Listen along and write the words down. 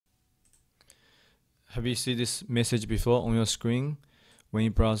Have you seen this message before on your screen when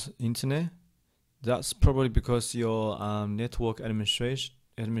you browse internet? That's probably because your network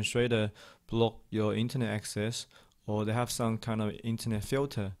administrator blocked your internet access, or they have some kind of internet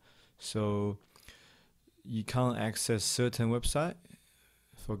filter, so you can't access certain website.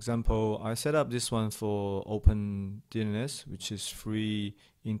 For example, I set up this one for Open DNS, which is free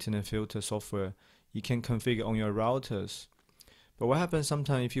internet filter software. You can configure on your routers. But what happens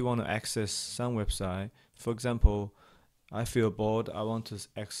sometimes if you want to access some website? For example, I feel bored, I want to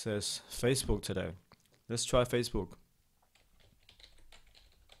access Facebook today. Let's try Facebook.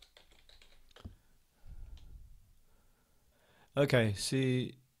 Okay,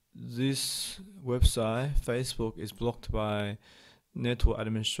 see, this website, Facebook, is blocked by network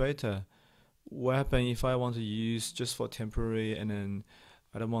administrator. What happens if I want to use just for temporary, and then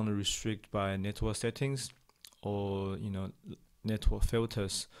I don't want to restrict by network settings or network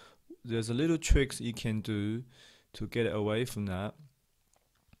filters? There's a little tricks you can do to get away from that.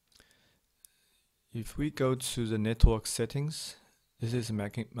 If we go to the network settings, this is a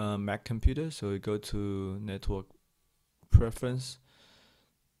Mac computer, so we go to network preference,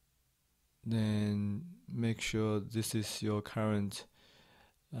 then make sure this is your current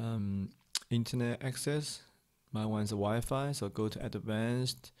internet access. My one's a Wi-Fi, so go to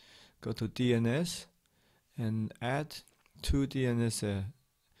advanced, go to DNS, and add 2 DNS there.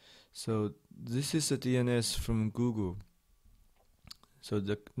 So this is a DNS from Google. So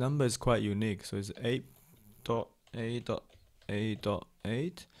the number is quite unique. So it's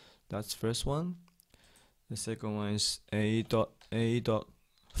 8.8.8.8. That's first one. The second one is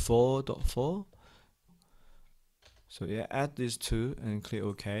 8.8.4.4. So yeah, add these two and click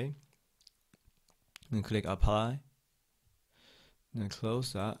OK. And click apply. And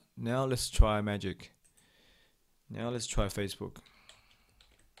close that. Now let's try magic. Now let's try Facebook.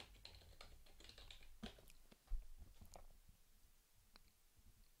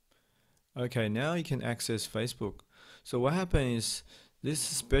 Okay, now you can access Facebook. So what happens is this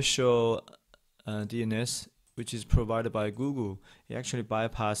special DNS, which is provided by Google, it actually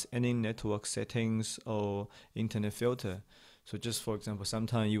bypass any network settings or internet filter. So just for example,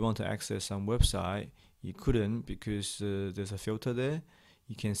 sometimes you want to access some website, you couldn't because there's a filter there.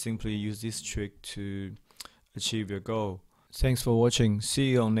 You can simply use this trick to achieve your goal. Thanks for watching.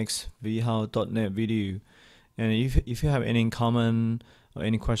 See you on next vHow.net video. And if you have any comment or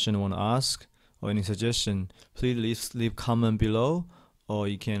any question you want to ask or any suggestion, please leave comment below, or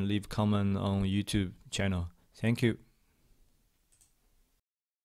you can leave comment on YouTube channel. Thank you.